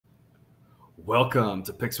Welcome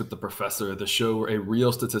to Picks with the Professor, the show where a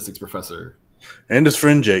real statistics professor and his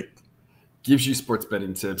friend Jake gives you sports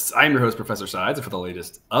betting tips. I'm your host, Professor Sides, and for the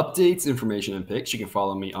latest updates, information, and picks, you can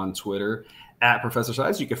follow me on Twitter at Professor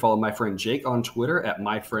Sides. You can follow my friend Jake on Twitter at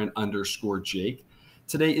myfriend_Jake.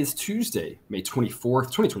 Today is Tuesday, May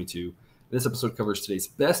 24th, 2022. This episode covers today's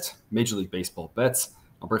best Major League Baseball bets.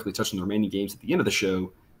 I'll briefly touch on the remaining games at the end of the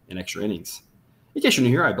show and extra innings. In case you're new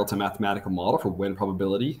here, I built a mathematical model for win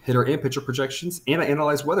probability, hitter and pitcher projections, and I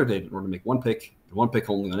analyze weather data in order to make one pick and one pick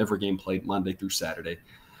only on every game played Monday through Saturday.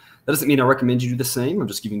 That doesn't mean I recommend you do the same. I'm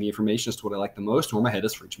just giving the information as to what I like the most and where my head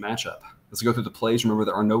is for each matchup. As we go through the plays, remember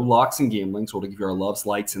there are no locks in gambling, so we'll give you our loves,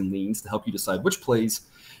 likes, and leans to help you decide which plays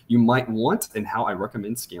you might want and how I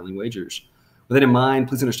recommend scaling wagers. With that in mind,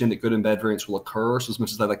 please understand that good and bad variance will occur, so as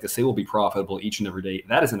much as I like to say we'll be profitable each and every day,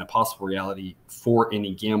 that is an impossible reality for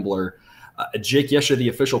any gambler. Jake, yesterday, the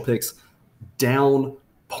official picks down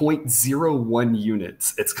 0.01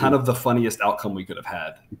 units. It's kind of the funniest outcome we could have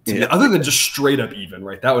had. Yeah. Other than just straight up even,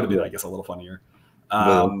 right? That would have been, I guess, a little funnier.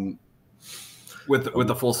 With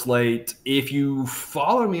the full slate. If you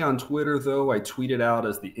follow me on Twitter, though, I tweeted out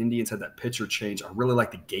as the Indians had that pitcher change. I really like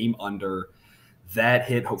the game under. That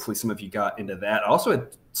hit. Hopefully some of you got into that. I also had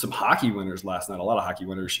some hockey winners last night, a lot of hockey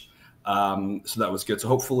winners. So that was good. So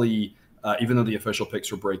hopefully, even though the official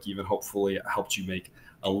picks were break even, hopefully it helped you make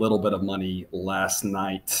a little bit of money last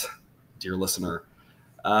night, dear listener.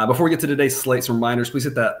 Before we get to today's slate, some reminders. Please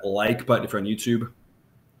hit that like button if you're on YouTube.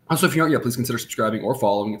 Also, if you aren't yet, please consider subscribing or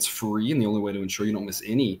following. It's free and the only way to ensure you don't miss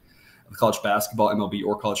any of the college basketball, MLB,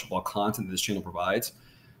 or college football content that this channel provides.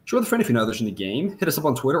 Share with a friend if you know others in the game. Hit us up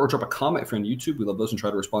on Twitter or drop a comment if you're on YouTube. We love those and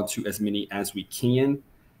try to respond to as many as we can.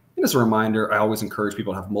 And as a reminder, I always encourage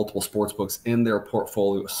people to have multiple sports books in their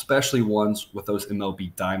portfolio, especially ones with those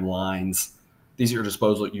MLB dime lines. These are your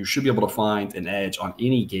disposal. You should be able to find an edge on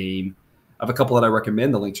any game. I have a couple that I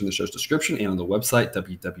recommend. The links are in the show's description and on the website,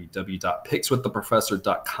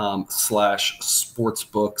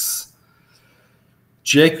 www.pickswiththeprofessor.com/sportsbooks.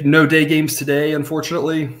 Jake, no day games today,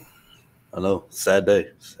 unfortunately. I know. Sad day.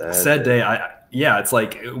 Sad day. Yeah, it's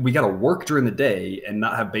like we got to work during the day and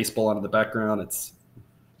not have baseball on in the background. It's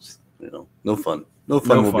no fun. No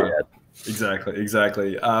fun will be had.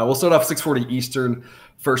 Exactly. We'll start off 6:40 Eastern.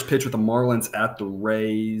 First pitch with the Marlins at the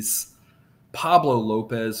Rays. Pablo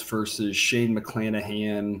Lopez versus Shane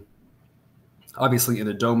McClanahan. Obviously in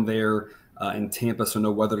a dome there in Tampa, so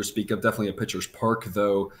no weather to speak of. Definitely a pitcher's park,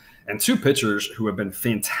 though. And two pitchers who have been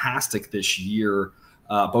fantastic this year,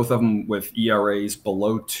 both of them with ERAs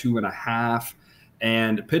below 2.5.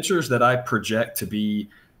 And pitchers that I project to be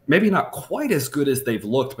maybe not quite as good as they've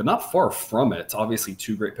looked, but not far from it. Obviously,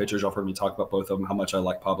 two great pitchers. You've heard me talk about both of them, how much I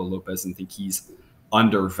like Pablo Lopez and think he's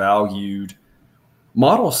undervalued.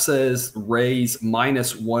 Model says Rays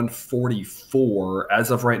 -144.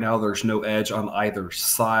 As of right now, there's no edge on either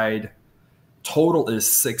side. Total is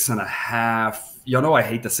 6.5. Y'all know I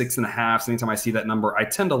hate the 6.5. So anytime I see that number, I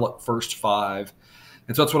tend to look first five.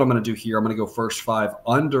 And so that's what I'm going to do here. I'm going to go first five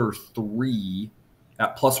under 3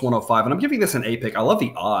 at +105. And I'm giving this an A pick. I love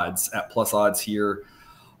the odds at plus odds here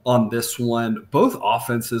on this one. Both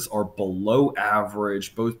offenses are below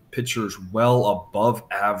average. Both pitchers well above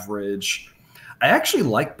average. I actually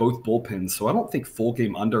like both bullpens, so I don't think full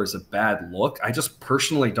game under is a bad look. I just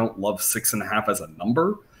personally don't love 6.5 as a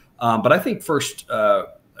number. But I think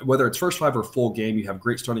whether it's first five or full game, you have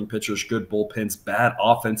great starting pitchers, good bullpens, bad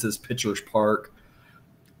offenses, pitcher's park.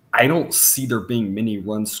 I don't see there being many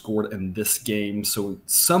runs scored in this game. So in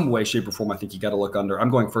some way, shape, or form, I think you got to look under. I'm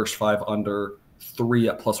going first five under 3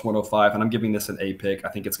 at +105, and I'm giving this an A pick. I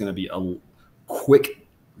think it's going to be a quick,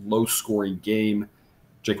 low-scoring game.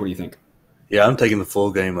 Jake, what do you think? Yeah, I'm taking the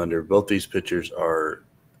full game under. Both these pitchers are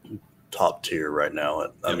top tier right now.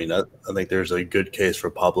 I mean, I think there's a good case for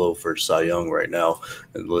Pablo for Cy Young right now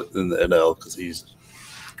in the NL because he's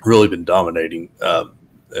really been dominating.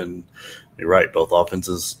 And you're right, both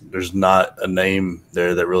offenses, there's not a name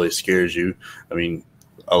there that really scares you. I mean,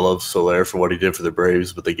 I love Soler for what he did for the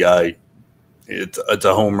Braves, but the guy, it's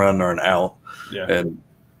a home run or an out. Yeah. And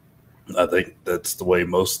I think that's the way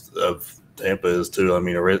most of Tampa is too. I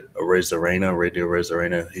mean, Radio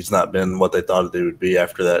Arena, he's not been what they thought they would be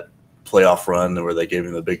after that playoff run where they gave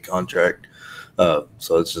him the big contract. So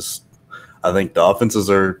it's just, I think the offenses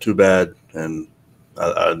are too bad, and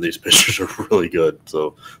these pitchers are really good.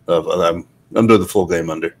 So I'm doing the full game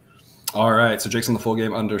under. All right. So Jake's on the full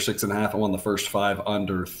game under 6.5. I'm on the first five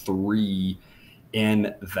under 3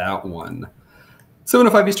 in that one.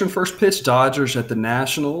 7:05 Eastern first pitch, Dodgers at the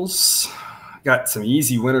Nationals. Got some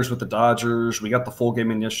easy winners with the Dodgers. We got the full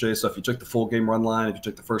game in yesterday. So if you took the full game run line, if you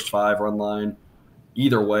took the first five run line,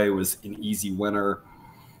 either way was an easy winner.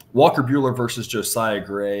 Walker Buehler versus Josiah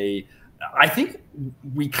Gray. I think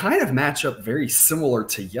we kind of match up very similar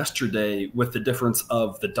to yesterday, with the difference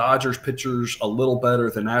of the Dodgers pitchers a little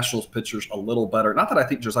better, the Nationals pitchers a little better. Not that I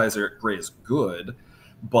think Josiah Gray is good,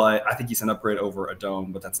 but I think he's an upgrade over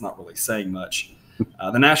Adome, but that's not really saying much.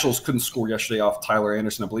 The Nationals couldn't score yesterday off Tyler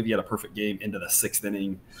Anderson. I believe he had a perfect game into the 6th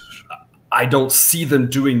inning. I don't see them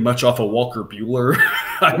doing much off of Walker Buehler.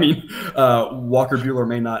 I mean, Walker Buehler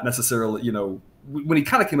may not necessarily, when he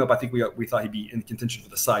kind of came up, I think we thought he'd be in contention for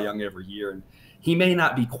the Cy Young every year. And he may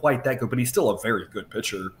not be quite that good, but he's still a very good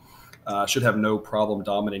pitcher. Should have no problem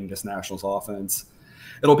dominating this Nationals offense.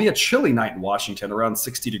 It'll be a chilly night in Washington, around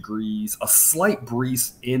 60 degrees, a slight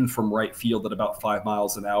breeze in from right field at about 5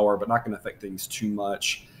 miles an hour, but not going to affect things too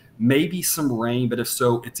much. Maybe some rain, but if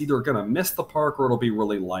so, it's either going to miss the park or it'll be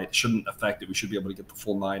really light. It shouldn't affect it. We should be able to get the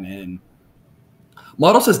full 9 in.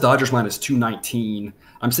 Model says Dodgers minus 219.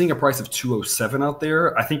 I'm seeing a price of 207 out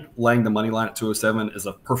there. I think laying the money line at 207 is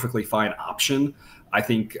a perfectly fine option. I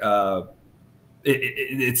think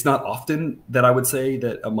it's not often that I would say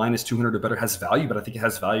that a minus 200 or better has value, but I think it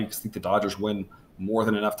has value because I think the Dodgers win more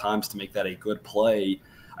than enough times to make that a good play.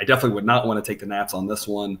 I definitely would not want to take the Nats on this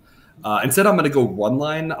one. Instead, I'm going to go run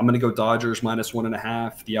line. I'm going to go Dodgers minus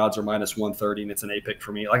 1.5. The odds are minus 130, and it's an A pick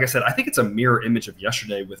for me. Like I said, I think it's a mirror image of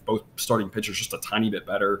yesterday with both starting pitchers just a tiny bit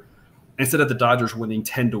better. Instead of the Dodgers winning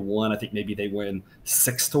 10-1, I think maybe they win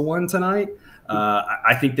 6-1 tonight.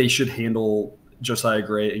 I think they should handle Josiah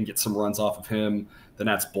Gray and get some runs off of him. The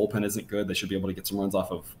Nats bullpen isn't good. They should be able to get some runs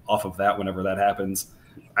off of that whenever that happens.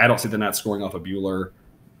 I don't see the Nats scoring off of Buehler.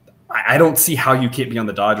 I don't see how you can't be on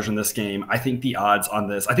the Dodgers in this game. I think the odds on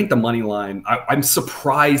this, I think the money line, I'm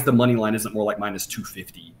surprised the money line isn't more like minus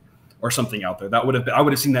 250 or something out there. That would have been, I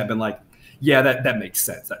would have seen that been like, yeah, that makes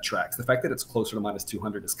sense. That tracks. The fact that it's closer to minus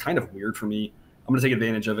 200 is kind of weird for me. I'm going to take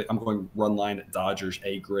advantage of it. I'm going run line at Dodgers,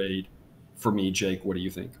 A grade for me. Jake, what do you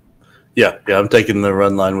think? Yeah, I'm taking the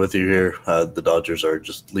run line with you here. The Dodgers are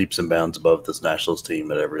just leaps and bounds above this Nationals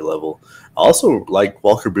team at every level. I also like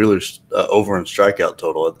Walker Buehler's over and strikeout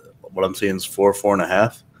total. What I'm seeing is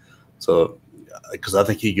 4.5. So, because I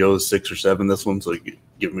think he goes 6 or 7 this one, so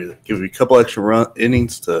give me a couple extra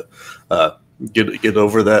innings to get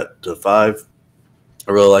over that to 5.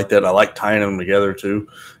 I really like that. I like tying them together too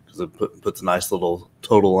because it puts a nice little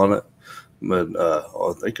total on it. But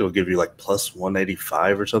I think it'll give you like plus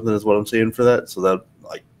 185 or something is what I'm seeing for that. So that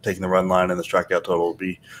like taking the run line and the strikeout total will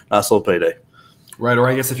be a nice little payday. Right, or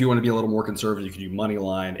I guess if you want to be a little more conservative, you can do money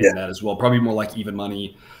line in that as well. Probably more like even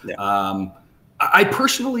money. Yeah. I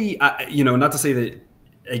personally, not to say that,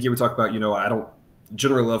 again, we talk about, I don't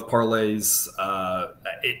generally love parlays.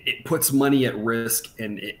 It puts money at risk,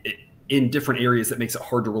 and it in different areas that makes it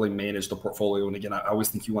hard to really manage the portfolio. And again, I always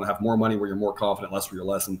think you want to have more money where you're more confident, less where you're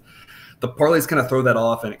less. And the parlays kind of throw that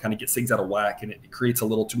off, and it kind of gets things out of whack, and it creates a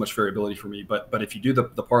little too much variability for me. But if you do the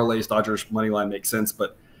parlays, Dodgers money line makes sense.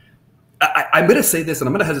 But I'm going to say this, and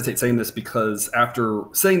I'm going to hesitate saying this because after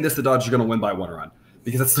saying this, the Dodgers are going to win by 1 run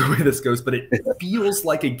because that's the way this goes. But it feels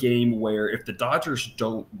like a game where if the Dodgers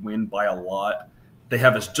don't win by a lot, they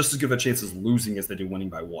have just as good of a chance as losing as they do winning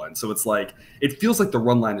by 1. So it's like it feels like the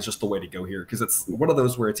run line is just the way to go here because it's one of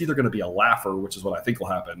those where it's either going to be a laugher, which is what I think will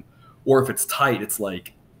happen, or if it's tight, it's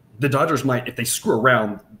like the Dodgers might, if they screw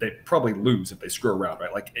around, they probably lose if they screw around,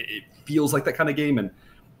 right? Like it feels like that kind of game, and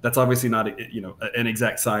that's obviously not an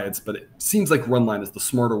exact science, but it seems like run line is the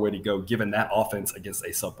smarter way to go given that offense against a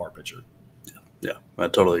subpar pitcher. Yeah, I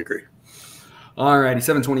totally agree. All righty,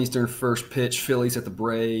 7:20 Eastern first pitch, Phillies at the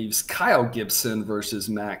Braves. Kyle Gibson versus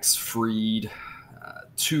Max Fried.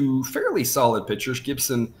 2 fairly solid pitchers.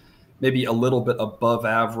 Gibson maybe a little bit above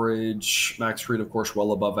average. Max Fried, of course,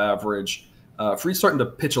 well above average. Fried's starting to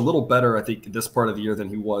pitch a little better, I think, this part of the year than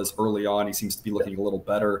he was early on. He seems to be looking a little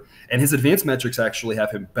better. And his advanced metrics actually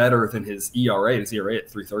have him better than his ERA. His ERA at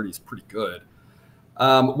 3.30 is pretty good.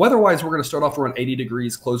 Weather-wise, we're going to start off around 80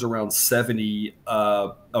 degrees, close around 70.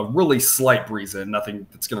 A really slight breeze in, nothing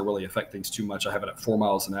that's going to really affect things too much. I have it at 4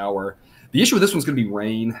 miles an hour. The issue with this one's going to be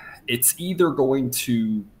rain. It's either going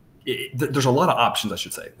to there's a lot of options, I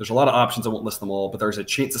should say. There's a lot of options. I won't list them all, but there's a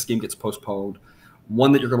chance this game gets postponed.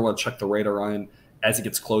 One that you're going to want to check the radar on as it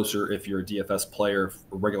gets closer if you're a DFS player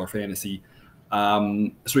for regular fantasy.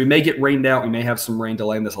 So we may get rained out. We may have some rain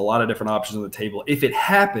delay, and there's a lot of different options on the table. If it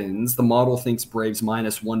happens, the model thinks Braves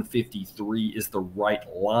minus 153 is the right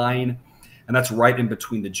line, and that's right in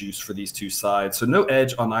between the juice for these two sides. So no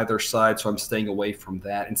edge on either side, so I'm staying away from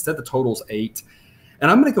that. Instead, the total's 8, and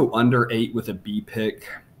I'm going to go under 8 with a B pick.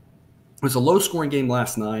 It was a low-scoring game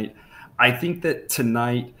last night. I think that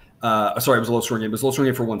tonight Sorry, it was a low-scoring game. It was a low-scoring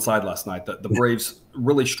game for one side last night. The Braves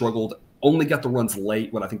really struggled, only got the runs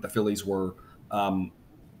late when I think the Phillies were,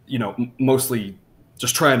 mostly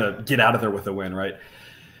just trying to get out of there with a win, right?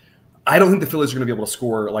 I don't think the Phillies are going to be able to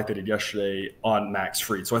score like they did yesterday on Max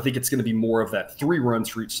Fried. So I think it's going to be more of that 3 runs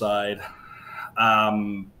for each side.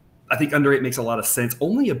 I think under 8 makes a lot of sense.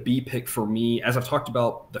 Only a B pick for me. As I've talked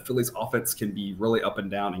about, the Phillies offense can be really up and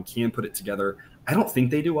down and can put it together. I don't think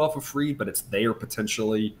they do off of Fried, but it's there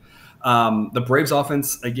potentially. The Braves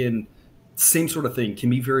offense, again, same sort of thing, can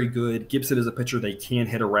be very good. Gibson is a pitcher they can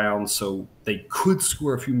hit around, so they could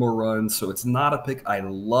score a few more runs. So it's not a pick I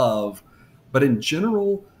love. But in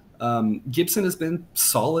general, Gibson has been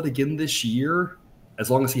solid again this year. As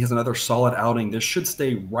long as he has another solid outing, this should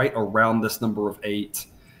stay right around this number of 8.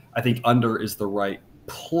 I think under is the right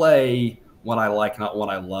play, one I like, not one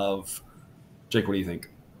I love. Jake, what do you think?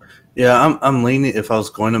 Yeah, I'm leaning. If I was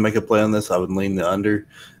going to make a play on this, I would lean the under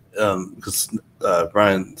because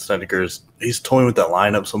Brian Snedeker he's toying with that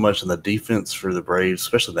lineup so much, and the defense for the Braves,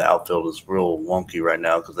 especially the outfield, is real wonky right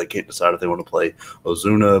now because they can't decide if they want to play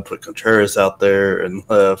Ozuna, put Contreras out there and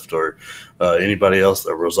left, or anybody else.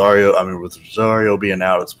 Rosario. I mean, with Rosario being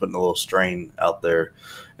out, it's putting a little strain out there,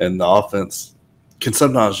 and the offense can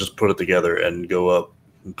sometimes just put it together and go up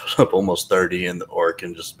and put up almost 30, or it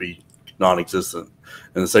can just be non-existent.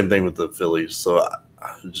 And the same thing with the Phillies. So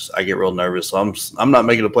I get real nervous. So I'm not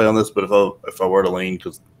making a play on this, but if I were to lean,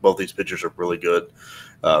 because both these pitchers are really good,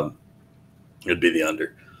 it'd be the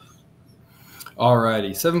under. All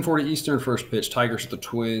righty, 7:40 Eastern, first pitch. Tigers at the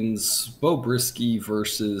Twins. Bo Brisky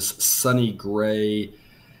versus Sonny Gray.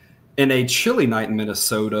 In a chilly night in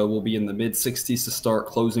Minnesota, we'll be in the mid-60s to start,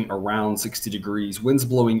 closing around 60 degrees. Winds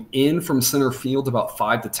blowing in from center field about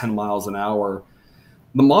 5 to 10 miles an hour.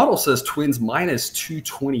 The model says Twins minus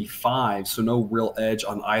 225, so no real edge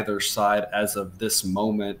on either side as of this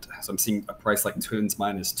moment. So I'm seeing a price like Twins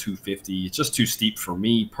minus 250. It's just too steep for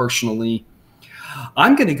me personally.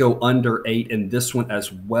 I'm going to go under 8 in this one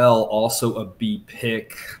as well, also a B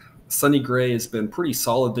pick. Sonny Gray has been pretty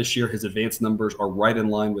solid this year. His advanced numbers are right in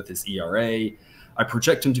line with his ERA. I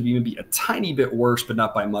project him to be maybe a tiny bit worse, but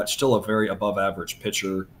not by much. Still a very above-average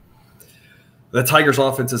pitcher. The Tigers'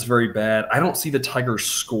 offense is very bad. I don't see the Tigers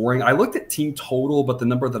scoring. I looked at team total, but the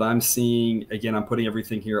number that I'm seeing, again, I'm putting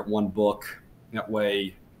everything here at one book. That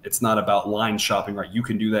way, it's not about line shopping, right? You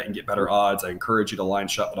can do that and get better odds. I encourage you to line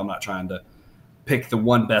shop, but I'm not trying to pick the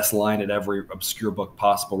one best line at every obscure book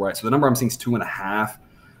possible, right? So the number I'm seeing is 2.5.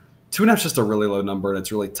 2.5 is just a really low number, and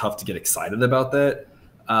it's really tough to get excited about that.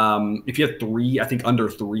 If you have 3, I think under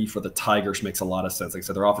 3 for the Tigers makes a lot of sense. Like I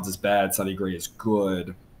said, their offense is bad. Sonny Gray is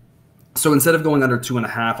good. So instead of going under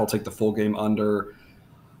 2.5, I'll take the full game under.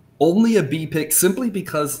 Only a B pick simply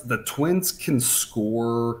because the Twins can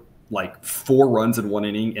score like 4 runs in 1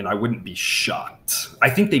 inning, and I wouldn't be shocked. I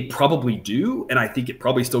think they probably do, and I think it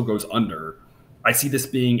probably still goes under. I see this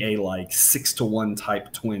being a like 6-1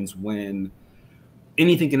 type Twins win.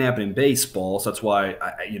 Anything can happen in baseball, so that's why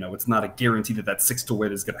it's not a guarantee that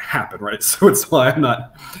 6-win is going to happen, right? So it's why I'm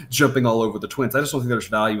not jumping all over the Twins. I just don't think there's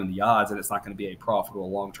value in the odds, and it's not going to be a profitable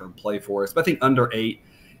long-term play for us. But I think under 8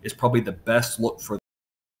 is probably the best look for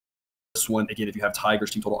this one. Again, if you have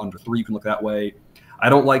Tigers team total under 3, you can look that way. I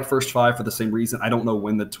don't like first 5 for the same reason. I don't know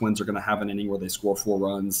when the Twins are going to have an inning where they score 4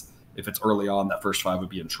 runs. If it's early on, that first 5 would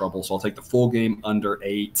be in trouble. So I'll take the full game under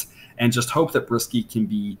 8 and just hope that Brisky can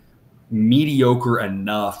be mediocre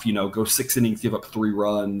enough, go 6 innings, give up 3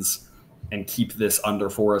 runs, and keep this under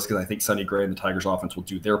for us, because I think Sonny Gray and the Tigers offense will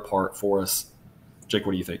do their part for us. Jake,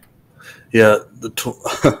 what do you think? Yeah,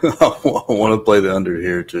 I want to play the under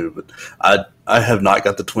here too, but I have not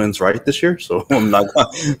got the Twins right this year, so I'm not.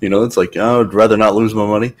 It's like I would rather not lose my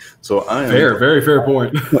money. So very fair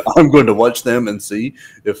point. I'm going to watch them and see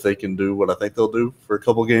if they can do what I think they'll do for a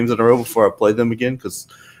couple games in a row before I play them again. Because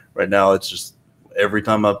right now it's just every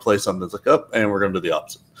time I play something, it's like up, and we're going to do the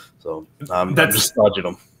opposite. So I'm just dodging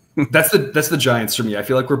them. That's the Giants for me. I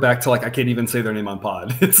feel like we're back to I can't even say their name on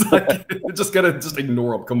pod. It's like just gotta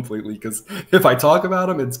ignore them completely, because if I talk about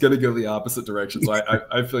them, it's gonna go the opposite direction. So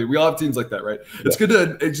I feel like we all have teams like that, right? It's good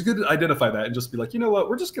to identify that and just be like, you know what,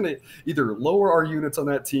 we're just gonna either lower our units on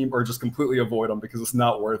that team or just completely avoid them, because it's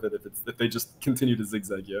not worth it if they just continue to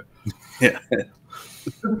zigzag you. Yeah.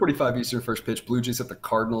 7:45 Eastern, first pitch. Blue Jays at the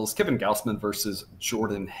Cardinals. Kevin Gausman versus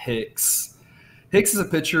Jordan Hicks. Hicks is a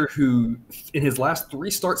pitcher who, in his last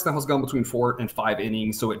 3 starts now, has gone between 4 and 5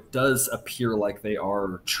 innings, so it does appear like they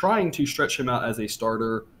are trying to stretch him out as a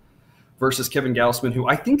starter. versus Kevin Gausman, who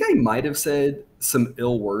I think I might have said some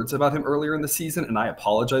ill words about him earlier in the season, and I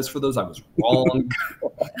apologize for those. I was wrong.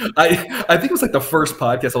 I think it was like the first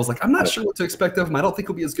podcast. I was like, I'm not sure what to expect of him. I don't think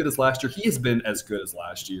he'll be as good as last year. He has been as good as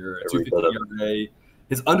last year. At 2.50 ERA.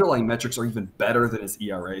 His underlying metrics are even better than his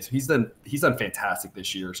ERA. So he's done fantastic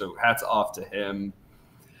this year. So hats off to him.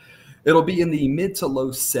 It'll be in the mid to low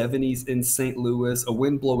 70s in St. Louis. A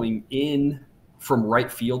wind blowing in from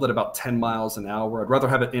right field at about 10 miles an hour. I'd rather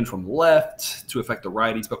have it in from left to affect the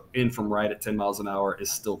righties, but in from right at 10 miles an hour is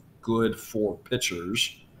still good for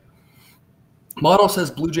pitchers. Model says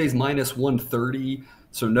Blue Jays minus 130,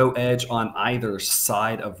 so no edge on either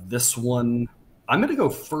side of this one. I'm going to go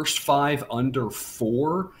first 5 under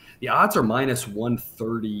 4. The odds are minus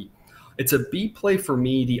 130. It's a B play for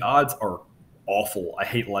me. The odds are awful. I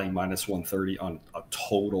hate laying minus 130 on a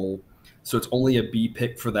total. So it's only a B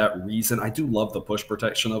pick for that reason. I do love the push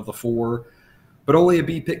protection of the 4, but only a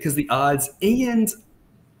B pick because the odds. And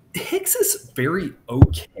Hicks is very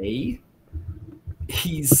okay.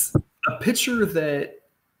 He's a pitcher that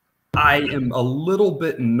I am a little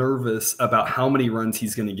bit nervous about how many runs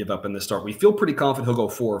he's going to give up in this start. We feel pretty confident he'll go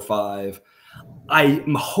 4 or 5.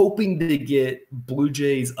 I'm hoping to get Blue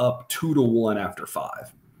Jays up 2-1 after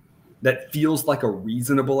 5. That feels like a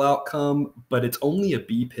reasonable outcome, but it's only a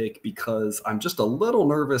B pick because I'm just a little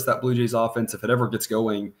nervous that Blue Jays offense, if it ever gets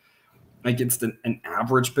going against an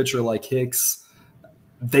average pitcher like Hicks,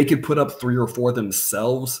 they could put up 3 or 4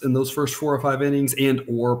 themselves in those first 4 or 5 innings and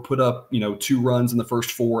or put up, 2 runs in the first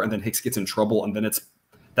 4 and then Hicks gets in trouble. And then it's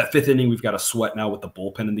that 5th inning, we've got to sweat now with the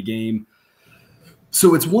bullpen in the game.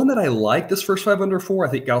 So it's one that I like, this first 5 under 4. I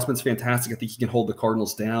think Gausman's fantastic. I think he can hold the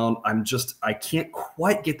Cardinals down. I can't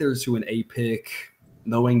quite get there to an A pick,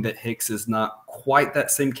 knowing that Hicks is not quite that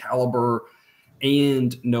same caliber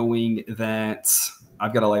and knowing that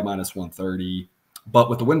I've got to lay minus 130. But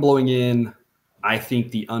with the wind blowing in, I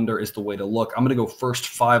think the under is the way to look. I'm going to go first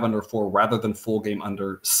 5 under 4 rather than full game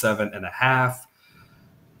under 7.5,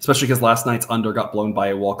 especially because last night's under got blown by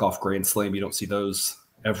a walk-off grand slam. You don't see those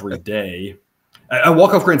every day. A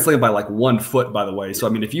walk-off grand slam by like 1 foot, by the way. So, I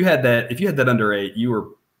mean, if you had that under 8, you were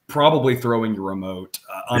probably throwing your remote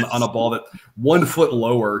on a ball that 1 foot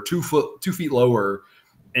lower, 2 feet lower,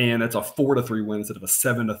 and it's a 4-3 win instead of a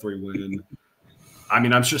 7-3 win. I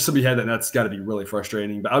mean, I'm sure somebody had that, and that's got to be really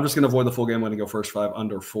frustrating. But I'm just going to avoid the full game. I'm going to go first 5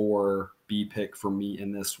 under 4, B pick for me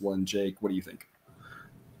in this one. Jake, what do you think?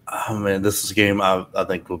 Oh, man, this is a game I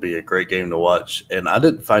think will be a great game to watch. And I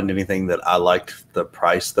didn't find anything that I liked the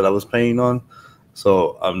price that I was paying on.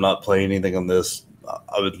 So I'm not playing anything on this.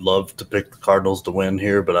 I would love to pick the Cardinals to win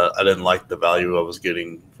here, but I didn't like the value I was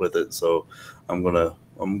getting with it. So I'm gonna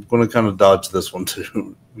kind of dodge this one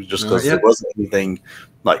too, just because there wasn't anything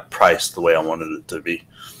like priced the way I wanted it to be.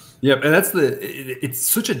 Yep, and it's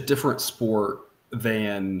such a different sport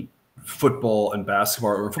than football and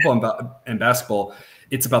basketball. Or football and basketball,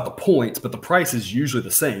 it's about the points, but the price is usually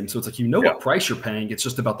the same. So it's like what price you're paying. It's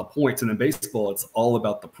just about the points. And in baseball, it's all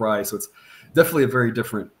about the price. So it's definitely a very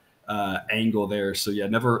different angle there. So yeah,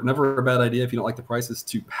 never a bad idea if you don't like the prices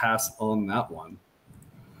to pass on that one.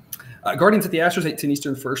 Guardians at the Astros, 8:10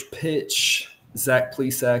 Eastern, first pitch. Zach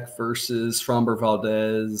Plesac versus Framber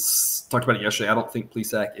Valdez. Talked about it yesterday. I don't think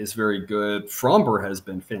Plesac is very good. Framber has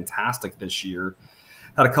been fantastic this year.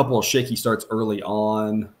 Had a couple of shaky starts early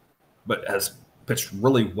on, but has pitched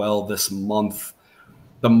really well this month.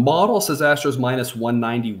 The model says Astros minus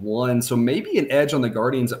 191, so maybe an edge on the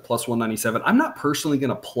Guardians at plus 197. I'm not personally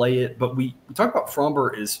going to play it, but we talk about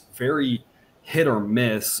Framber is very hit or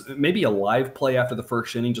miss. Maybe a live play after the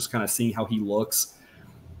first inning, just kind of seeing how he looks.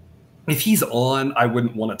 If he's on, I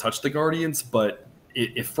wouldn't want to touch the Guardians, but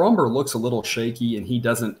if Framber looks a little shaky and he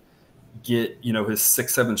doesn't get his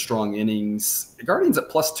 6-7 strong innings, the Guardians at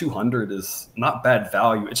plus 200 is not bad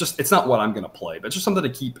value. It's not what I'm going to play, but just something to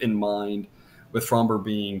keep in mind with Framber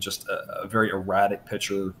being just a very erratic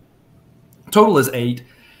pitcher. Total is 8.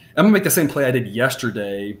 I'm going to make the same play I did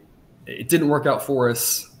yesterday. It didn't work out for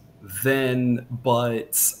us then,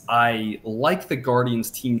 but I like the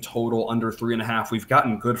Guardians team total under 3.5. We've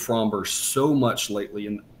gotten good Framber so much lately,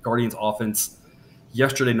 and Guardians offense,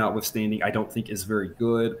 yesterday notwithstanding, I don't think is very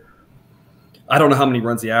good. I don't know how many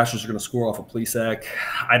runs the Astros are going to score off of Plesac.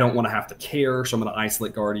 I don't want to have to care, so I'm going to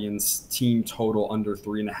isolate Guardians team total under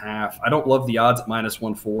 3.5. I don't love the odds at minus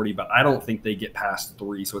 140, but I don't think they get past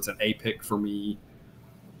 3, so it's an A pick for me.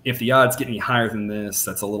 If the odds get any higher than this,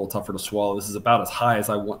 that's a little tougher to swallow. This is about as high as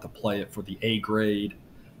I want to play it for the A grade.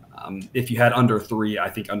 If you had under 3, I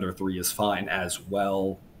think under 3 is fine as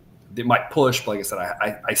well. They might push, but like I said,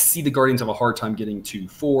 I see the Guardians have a hard time getting to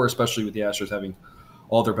 4, especially with the Astros having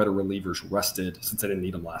all their better relievers rested since they didn't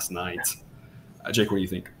need them last night. Jake, what do you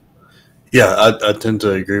think? Yeah, I tend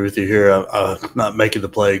to agree with you here. I'm not making the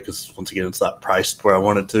play because, once again, it's not priced where I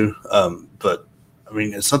wanted to. But, I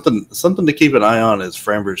mean, it's something to keep an eye on is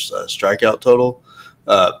Framber's strikeout total.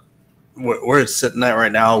 Where it's sitting at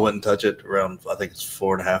right now, I wouldn't touch it around, I think it's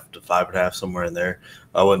 4.5 to 5.5, somewhere in there.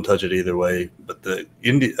 I wouldn't touch it either way. But the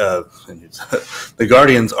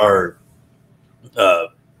Guardians are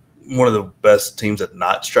one of the best teams at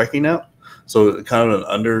not striking out. So kind of an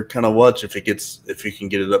under kind of watch if you can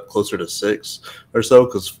get it up closer to 6 or so,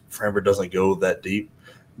 because Framber doesn't go that deep.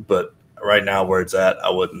 But right now where it's at, I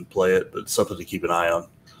wouldn't play it, but it's something to keep an eye on.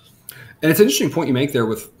 And it's an interesting point you make there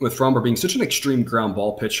with Framber being such an extreme ground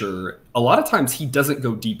ball pitcher. A lot of times he doesn't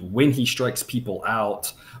go deep when he strikes people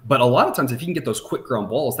out, but a lot of times if he can get those quick ground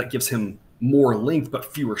balls, that gives him more length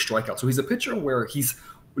but fewer strikeouts. So he's a pitcher where he's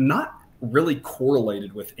not really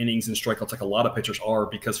correlated with innings and strikeouts like a lot of pitchers are,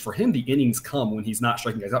 because for him the innings come when he's not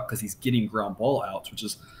striking guys out because he's getting ground ball outs, which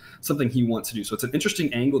is something he wants to do. So it's an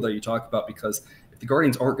interesting angle that you talk about, because if the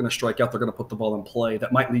Guardians aren't going to strike out, they're going to put the ball in play.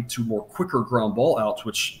 That might lead to more quicker ground ball outs,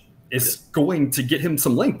 which is going to get him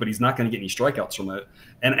some length, but he's not going to get any strikeouts from it.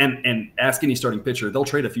 And ask any starting pitcher, they'll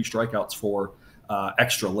trade a few strikeouts for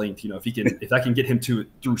extra length. If that can get him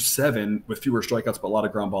through 7 with fewer strikeouts but a lot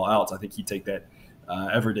of ground ball outs, I think he'd take that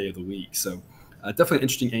every day of the week. So definitely an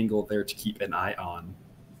interesting angle there to keep an eye on.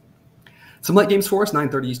 Some late games for us,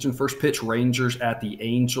 9:30 Eastern. First pitch, Rangers at the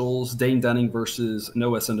Angels. Dane Dunning versus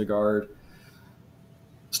Noah Syndergaard.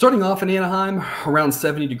 Starting off in Anaheim, around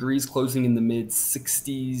 70 degrees, closing in the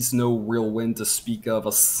mid-60s. No real wind to speak of.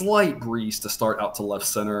 A slight breeze to start out to left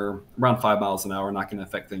center. Around 5 miles an hour, not going to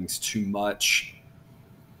affect things too much.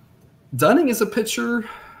 Dunning is a pitcher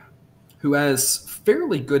who has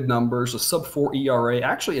fairly good numbers, a sub-4 ERA.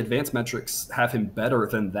 Actually, advanced metrics have him better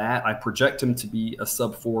than that. I project him to be a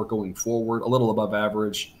sub-4 going forward, a little above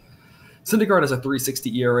average. Syndergaard has a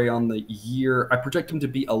 3.60 ERA on the year. I project him to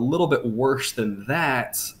be a little bit worse than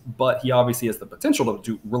that, but he obviously has the potential to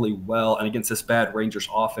do really well. And against this bad Rangers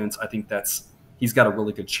offense, I think he's got a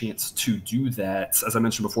really good chance to do that. As I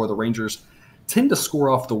mentioned before, the Rangers tend to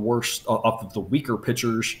score off of the weaker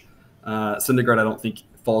pitchers. Syndergaard, I don't think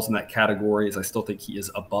falls in that category, as I still think he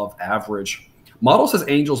is above average. Model says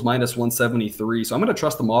Angels minus 173, so I'm going to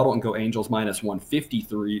trust the model and go Angels minus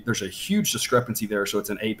 153. There's a huge discrepancy there, so it's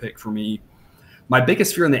an A pick for me. My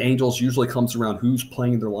biggest fear in the Angels usually comes around who's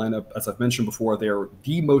playing their lineup. As I've mentioned before, they're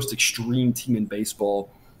the most extreme team in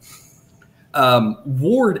baseball.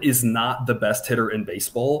 Ward is not the best hitter in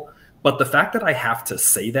baseball, but the fact that I have to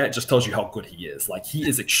say that just tells you how good he is. Like, he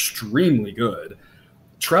is extremely good.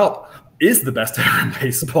 Trout is the best hitter in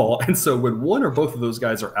baseball. And so when one or both of those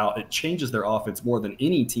guys are out, it changes their offense more than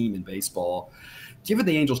any team in baseball. Given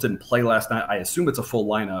the Angels didn't play last night, I assume it's a full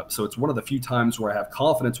lineup. So it's one of the few times where I have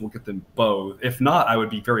confidence we'll get them both. If not, I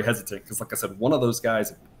would be very hesitant because, like I said, one of those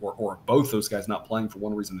guys or both those guys not playing for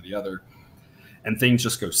one reason or the other, and things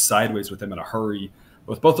just go sideways with them in a hurry.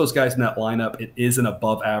 But with both those guys in that lineup, it is an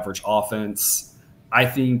above-average offense. I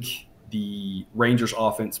think the Rangers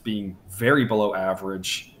offense being very below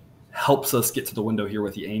average helps us get to the window here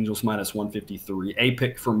with the Angels minus 153. A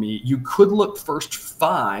pick for me. You could look first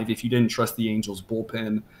 5 if you didn't trust the Angels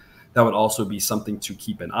bullpen. That would also be something to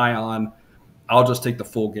keep an eye on. I'll just take the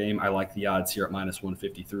full game. I like the odds here at minus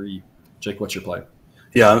 153. Jake, what's your play?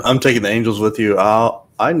 Yeah, I'm taking the Angels with you.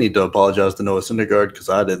 I need to apologize to Noah Syndergaard because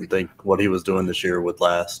I didn't think what he was doing this year would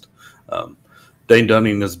last. Dane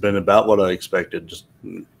Dunning has been about what I expected,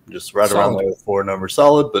 just right around there with 4 numbers.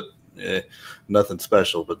 Solid, but nothing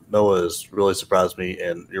special. But Noah has really surprised me,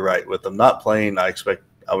 and you're right. With them not playing, I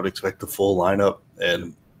would expect the full lineup,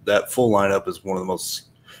 and that full lineup is one of the most,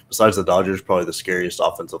 besides the Dodgers, probably the scariest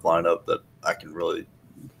offensive lineup that I can really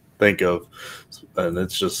think of. And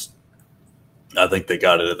it's just, I think they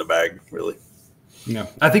got it in the bag, really. Yeah,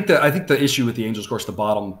 I think the issue with the Angels, of course, the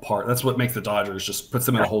bottom part, that's what makes the Dodgers, just puts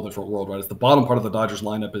them in a whole different world, right? It's the bottom part of the Dodgers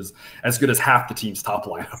lineup is as good as half the team's top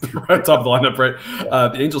lineup, right? Top of the lineup, right?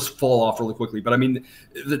 The Angels fall off really quickly. But I mean,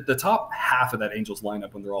 the top half of that Angels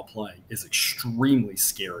lineup when they're all playing is extremely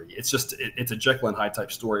scary. It's just, it's a Jekyll and Hyde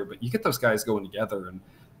type story, but you get those guys going together and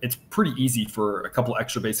it's pretty easy for a couple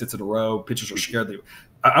extra base hits in a row. Pitchers are scared.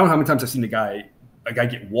 I don't know how many times I've seen a guy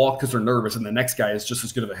get walked because they're nervous, and the next guy is just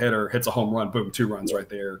as good of a hitter, hits a home run, boom, 2 runs right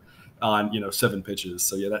there on 7 pitches.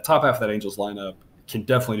 So yeah, that top half of that Angels lineup can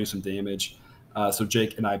definitely do some damage. So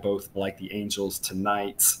Jake and I both like the Angels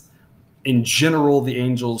tonight. In general, the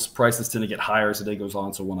Angels prices tend to get higher as the day goes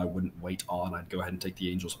on, so one I wouldn't wait on. I'd go ahead and take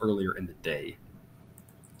the Angels earlier in the day.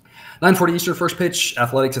 9:40 Eastern, first pitch,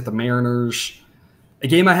 Athletics at the Mariners. A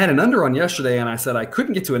game I had an under on yesterday, and I said I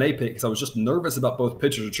couldn't get to an A pick because I was just nervous about both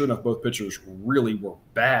pitchers. And sure enough, both pitchers really were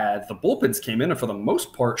bad. The bullpens came in and for the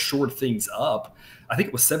most part shored things up. I think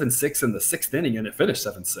it was 7-6 in the sixth inning, and it finished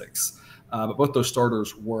 7-6. But both those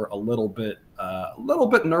starters were a little bit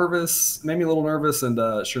nervous, made me a little nervous,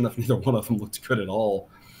 and sure enough, neither one of them looked good at all.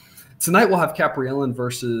 Tonight we'll have Caprielin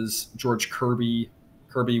versus George Kirby.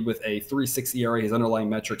 Kirby with a 3.6 ERA. His underlying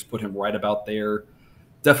metrics put him right about there.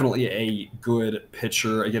 Definitely a good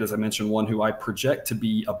pitcher. Again, as I mentioned, one who I project to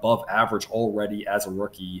be above average already as a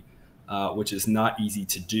rookie, which is not easy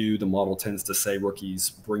to do. The model tends to say rookies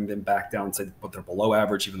bring them back down and say but they're below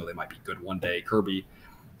average, even though they might be good one day. Kirby,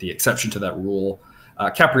 the exception to that rule.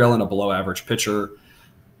 Caprielin, a below average pitcher.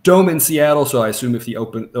 Dome in Seattle, so I assume if they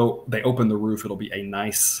open the roof, it'll be a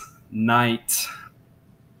nice night.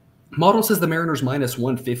 Model says the Mariners minus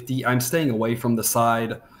 150. I'm staying away from the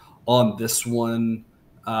side on this one.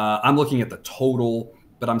 I'm looking at the total,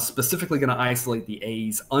 but I'm specifically going to isolate the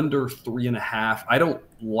A's under 3.5. I don't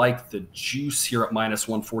like the juice here at minus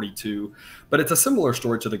 142, but it's a similar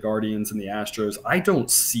story to the Guardians and the Astros. I don't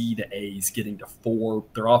see the A's getting to 4.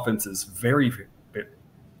 Their offense is very,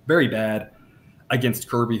 very bad against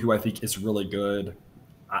Kirby, who I think is really good.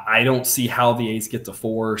 I don't see how the A's get to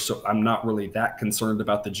 4, so I'm not really that concerned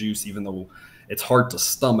about the juice, even though it's hard to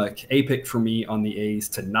stomach. A pick for me on the A's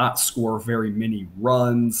to not score very many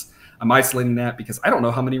runs. I'm isolating that because I don't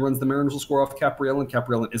know how many runs the Mariners will score off Caprielin.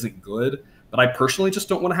 Caprielin isn't good, but I personally just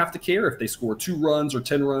don't want to have to care if they score 2 runs or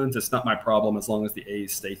 10 runs. It's not my problem as long as the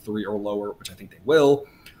A's stay 3 or lower, which I think they will.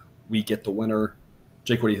 We get the winner.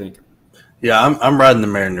 Jake, what do you think? Yeah, I'm riding the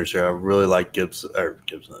Mariners here. I really like Kirby.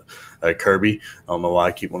 I don't know why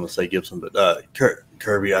I keep wanting to say Gibson, but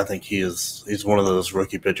Kirby, I think he's one of those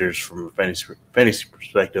rookie pitchers from a fantasy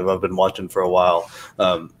perspective I've been watching for a while.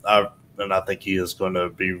 And I think he is going to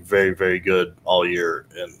be very, very good all year.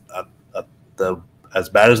 And as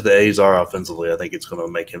bad as the A's are offensively, I think it's going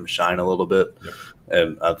to make him shine a little bit. Yep.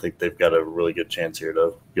 And I think they've got a really good chance here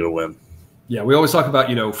to get a win. Yeah, we always talk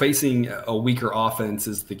about, facing a weaker offense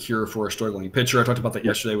is the cure for a struggling pitcher. I talked about that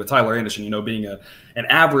yesterday with Tyler Anderson, being an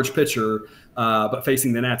average pitcher, but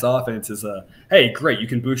facing the Nats offense is hey, great, you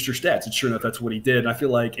can boost your stats. And sure enough, that's what he did. And I feel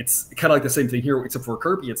like it's kind of like the same thing here, except for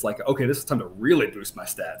Kirby. It's like, okay, this is time to really boost my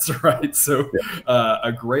stats, right? So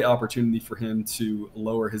a great opportunity for him to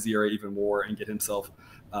lower his ERA even more and get himself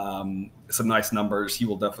some nice numbers. He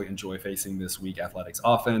will definitely enjoy facing this weak Athletics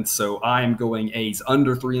offense. So I'm going A's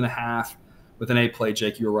under 3.5. With an A play,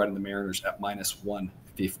 Jake, you were riding the Mariners at minus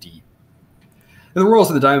 150. And the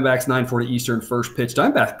Royals and the Diamondbacks, 9:40 Eastern, first pitch.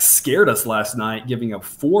 Diamondbacks scared us last night, giving up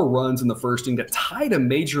 4 runs in the first inning that tied a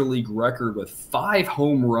major league record with 5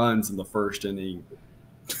 home runs in the first inning.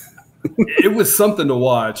 It was something to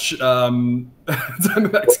watch.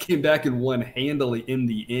 Diamondbacks came back and won handily in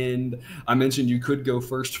the end. I mentioned you could go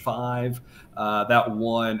first 5. That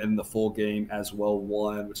won, and the full game as well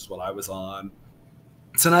won, which is what I was on.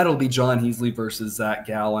 Tonight it'll be John Heasley versus Zach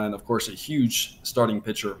Gallen. Of course, a huge starting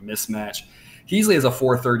pitcher mismatch. Heasley has a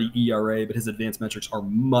 4.30 ERA, but his advanced metrics are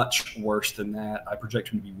much worse than that. I project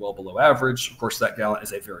him to be well below average. Of course, Zach Gallen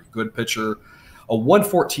is a very good pitcher. A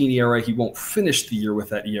 1.14 ERA. He won't finish the year with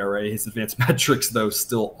that ERA. His advanced metrics, though,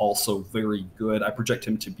 still also very good. I project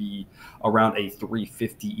him to be around a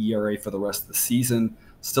 3.50 ERA for the rest of the season.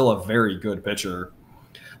 Still a very good pitcher.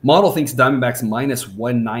 Model thinks Diamondbacks minus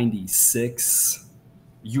 196.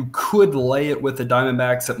 You could lay it with the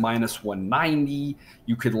Diamondbacks at minus 190.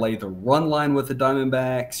 You could lay the run line with the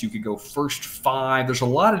Diamondbacks. You could go first 5. There's a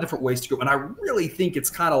lot of different ways to go. And I really think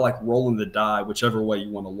it's kind of like rolling the die, whichever way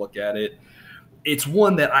you want to look at it. It's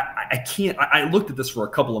one that I can't – I looked at this for a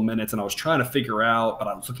couple of minutes and I was trying to figure out, but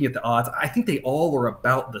I was looking at the odds. I think they all are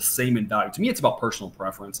about the same in value. To me, it's about personal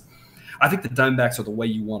preference. I think the Diamondbacks are the way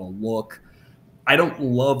you want to look. I don't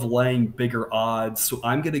love laying bigger odds, so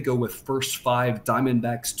I'm going to go with first 5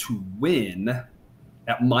 Diamondbacks to win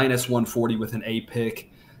at minus 140 with an A pick.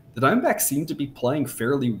 The Diamondbacks seem to be playing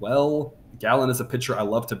fairly well. Gallen is a pitcher I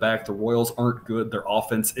love to back. The Royals aren't good. Their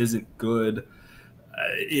offense isn't good.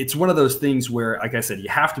 It's one of those things where, like I said, you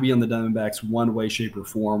have to be on the Diamondbacks one way, shape, or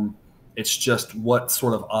form. It's just what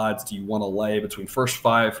sort of odds do you want to lay between first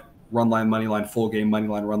 5, run line, money line, full game, money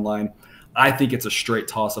line, run line. I think it's a straight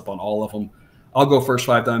toss-up on all of them. I'll go first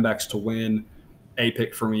 5 Diamondbacks to win, A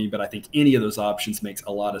pick for me, but I think any of those options makes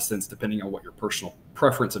a lot of sense depending on what your personal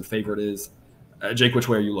preference and favorite is. Jake, which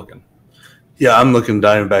way are you looking? Yeah, I'm looking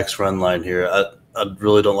Diamondbacks run line here. I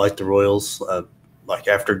really don't like the Royals. Like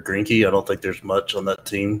after Greinke, I don't think there's much on that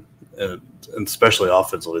team, and especially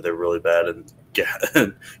offensively, they're really bad.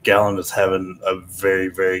 And Gallen is having a very,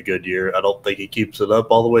 very good year. I don't think he keeps it up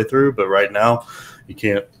all the way through, but right now,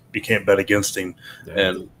 you can't bet against him, Yeah.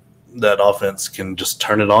 and that offense can just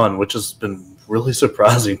turn it on, which has been really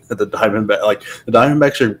surprising that the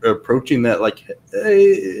Diamondbacks are approaching that like,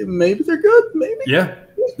 hey, maybe they're good, maybe Yeah.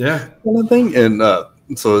 kind of thing, and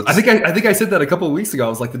so it's, I think I said that a couple of weeks ago. I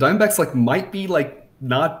was like, the Diamondbacks like might be like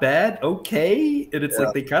not bad, okay, and it's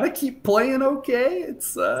like they kind of keep playing okay.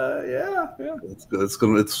 It's it's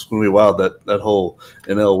gonna be wild, that whole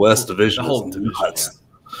NL West division. The whole division,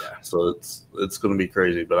 yeah. So it's gonna be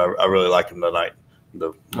crazy, but I really like him tonight.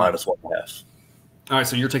 The -1.5. All right,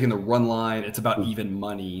 so you're taking the run line. It's about even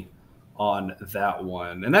money on that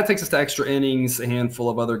one. And that takes us to extra innings, a handful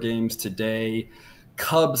of other games today.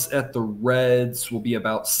 Cubs at the Reds will be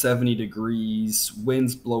about 70 degrees,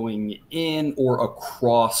 winds blowing in or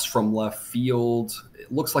across from left field. It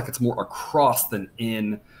looks like it's more across than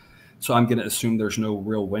in, so I'm going to assume there's no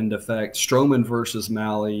real wind effect. Stroman versus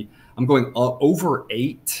Malley. I'm going over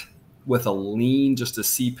 8 with a lean, just a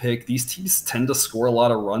C pick. These teams tend to score a lot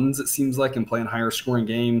of runs, it seems like, and playing higher scoring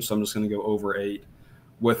games, so I'm just going to go over 8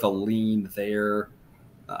 with a lean there.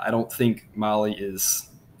 I don't think Malley is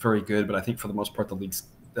very good, but I think for the most part the league's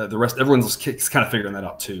everyone's kind of figuring that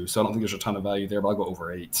out too, so I don't think there's a ton of value there, but I'll go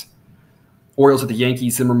over 8. Orioles at the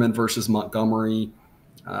Yankees, Zimmerman versus Montgomery.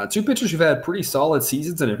 Two pitchers who've had pretty solid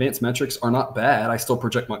seasons, and advanced metrics are not bad. I still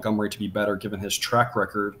project Montgomery to be better given his track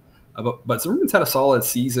record, but Zimmerman's had a solid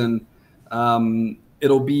season.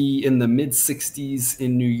 It'll be in the mid-60s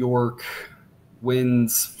in New York,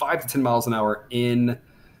 winds 5 to 10 miles an hour in.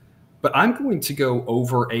 But I'm going to go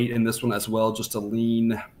over 8 in this one as well, just to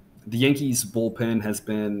lean. The Yankees bullpen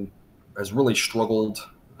has really struggled.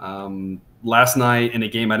 Last night in a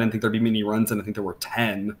game, I didn't think there'd be many runs, and I think there were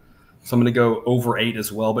 10. So I'm going to go over 8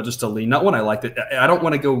 as well, but just to lean. Not one I liked it. I don't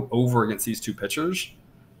want to go over against these two pitchers,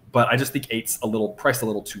 but I just think 8's priced a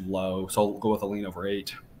little too low. So I'll go with a lean over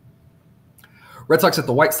 8. Red Sox at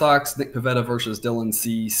the White Sox, Nick Pivetta versus Dylan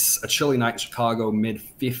Cease. A chilly night in Chicago,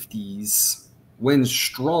 mid-50s. Winds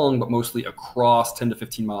strong, but mostly across 10 to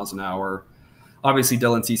 15 miles an hour. Obviously,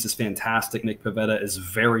 Dylan Cease is fantastic. Nick Pivetta is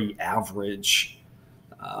very average.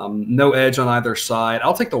 No edge on either side.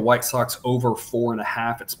 I'll take the White Sox over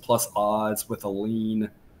 4.5. It's plus odds with a lean.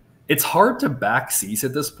 It's hard to back Cease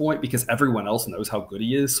at this point because everyone else knows how good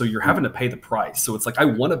he is, so you're having to pay the price. So it's like I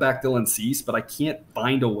want to back Dylan Cease, but I can't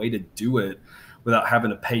find a way to do it without having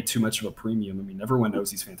to pay too much of a premium. I mean, everyone knows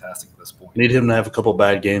he's fantastic at this point. Need him to have a couple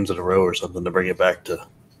bad games in a row or something to bring it back to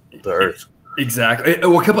earth. Exactly.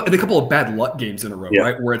 Well, a couple of bad luck games in a row,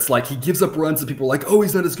 right? Where it's like he gives up runs and people are like, oh,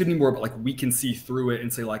 he's not as good anymore. But like we can see through it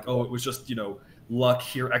and say like, oh, it was just, luck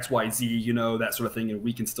here, XYZ, that sort of thing. And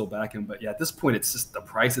we can still back him. But yeah, at this point, it's just the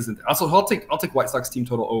price isn't there. Also, I'll take White Sox team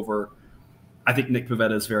total over. I think Nick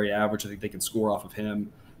Pivetta is very average. I think they can score off of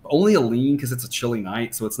him. But only a lean because it's a chilly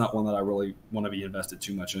night. So it's not one that I really want to be invested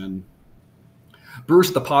too much in. Brewers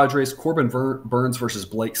at the Padres, Corbin Burns versus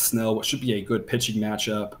Blake Snell, what should be a good pitching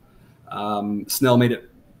matchup. Snell made it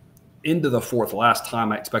into the fourth last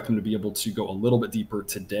time. I expect him to be able to go a little bit deeper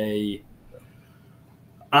today.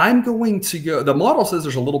 I'm going to go – the model says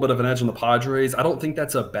there's a little bit of an edge on the Padres. I don't think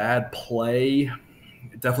that's a bad play.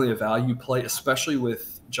 Definitely a value play, especially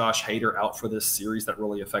with Josh Hader out for this series. That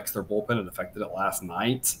really affects their bullpen and affected it last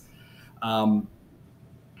night.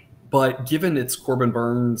 But given it's Corbin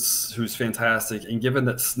Burns, who's fantastic, and given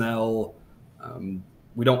that Snell,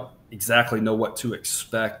 we don't exactly know what to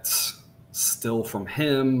expect still from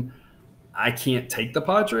him, I can't take the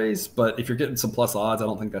Padres. But if you're getting some plus odds, I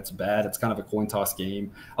don't think that's bad. It's kind of a coin toss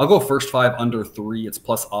game. I'll go first 5 under 3. It's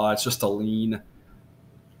plus odds, just a lean.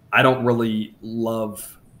 I don't really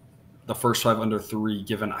love the first 5 under 3,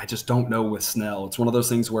 given I just don't know with Snell. It's one of those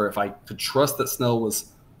things where if I could trust that Snell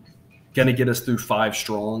was going to get us through 5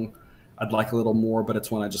 strong, I'd like a little more, but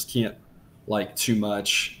it's one I just can't like too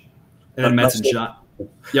much. And then Mets and John.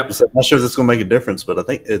 Yep. I'm not sure if this is going to make a difference, but I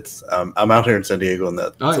think it's I'm out here in San Diego on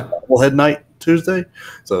that bobblehead night Tuesday,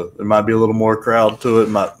 so there might be a little more crowd to it.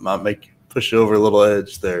 Might push you over a little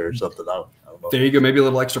edge there or something. I don't know. There you go. Maybe a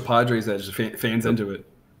little extra Padres edge. Fans into it.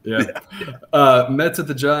 Yeah. Mets at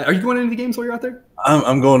the Giants. Are you going to any of the games while you're out there?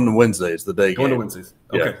 I'm going to Wednesdays, the day going game. To Wednesdays.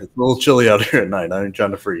 Okay. Yeah, it's a little chilly out here at night. I'm trying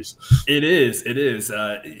to freeze. It is.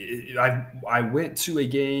 I went to a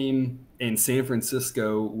game in San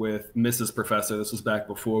Francisco with Mrs. Professor. This was back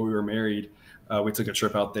before we were married. We took a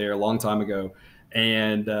trip out there a long time ago,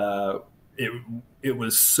 and it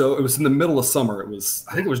was in the middle of summer.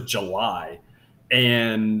 I think it was July,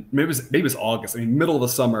 and maybe it was August. I mean, middle of the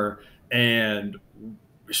summer, and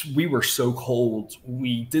we were so cold.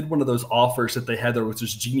 We did one of those offers that they had there, which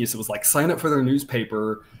was genius. It was like sign up for their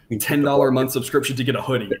newspaper, $10 a month subscription to get a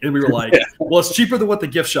hoodie. And we were like, well, it's cheaper than what the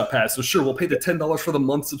gift shop has. So sure, we'll pay the $10 for the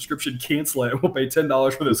month subscription, cancel it. We'll pay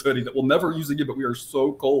 $10 for this hoodie that we'll never use again, but we are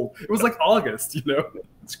so cold. It was like August, you know?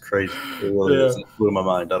 It's crazy. It really is. It blew my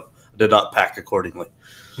mind up. I did not pack accordingly.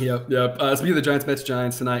 Yep. Speaking of the Giants, Mets,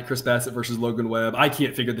 Giants tonight, Chris Bassett versus Logan Webb. I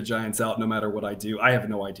can't figure the Giants out no matter what I do. I have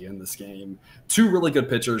no idea in this game. Two really good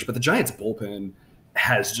pitchers, but the Giants bullpen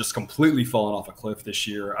has just completely fallen off a cliff this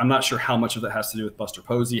year. I'm not sure how much of that has to do with Buster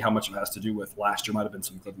Posey, how much of it has to do with last year might have been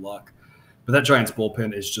some good luck. But that Giants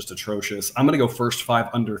bullpen is just atrocious. I'm going to go first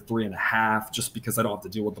 5 under 3.5 just because I don't have to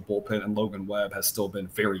deal with the bullpen, and Logan Webb has still been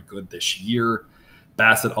very good this year.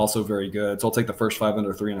 Bassett also very good. So I'll take the first 5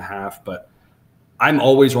 under 3.5, but I'm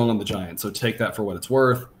always wrong on the Giants, so take that for what it's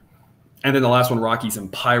worth. And then the last one, Rockies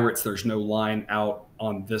and Pirates. There's no line out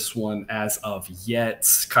on this one as of yet.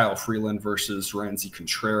 Kyle Freeland versus Renzi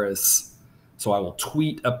Contreras. So I will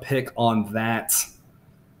tweet a pick on that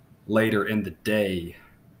later in the day.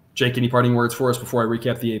 Jake, any parting words for us before I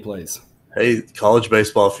recap the 8 plays? Hey, college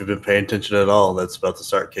baseball, if you've been paying attention at all, that's about to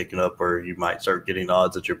start kicking up, or you might start getting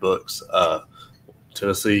odds at your books.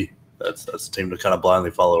 Tennessee, that's a team to kind of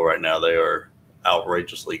blindly follow right now. They are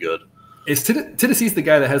outrageously good. Is Tennessee's the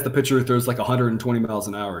guy that has the pitcher who throws like 120 miles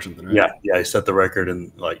an hour or something, right? Yeah, he set the record,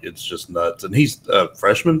 and like it's just nuts. And he's a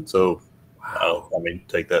freshman, so wow. I mean,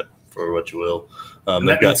 take that for what you will.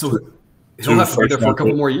 They've got he'll have to be there for a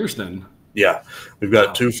couple more years then. Yeah, we've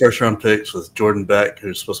got 2 first-round picks with Jordan Beck,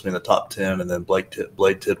 who's supposed to be in the top 10, and then Blake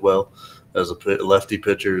Tidwell as a lefty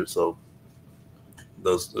pitcher. So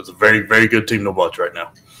it's a very, very good team to watch right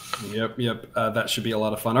now. Yep. That should be a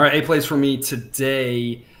lot of fun. All right, 8 plays for me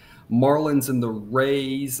today. Marlins and the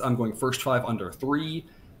Rays. I'm going first 5 under 3.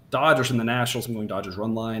 Dodgers and the Nationals. I'm going Dodgers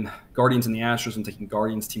run line. Guardians and the Astros. I'm taking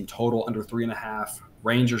Guardians team total under 3.5.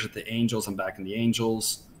 Rangers at the Angels. I'm backing the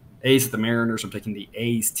Angels. A's at the Mariners. I'm taking the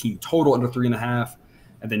A's team total under 3.5.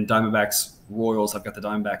 And then Diamondbacks Royals. I've got the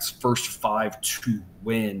Diamondbacks first 5 to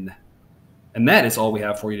win. And that is all we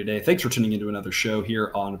have for you today. Thanks for tuning into another show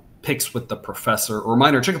here on Picks with the Professor. A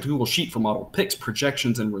reminder, check out the Google Sheet for model picks,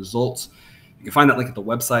 projections, and results. You can find that link at the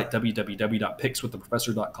website,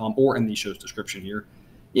 www.pickswiththeprofessor.com, or in the show's description here.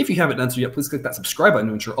 If you haven't done so yet, please click that subscribe button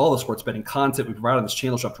to ensure all the sports betting content we provide on this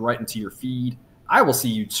channel is dropped right into your feed. I will see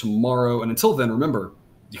you tomorrow. And until then, remember,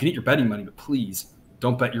 you can eat your betting money, but please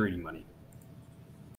don't bet your eating money.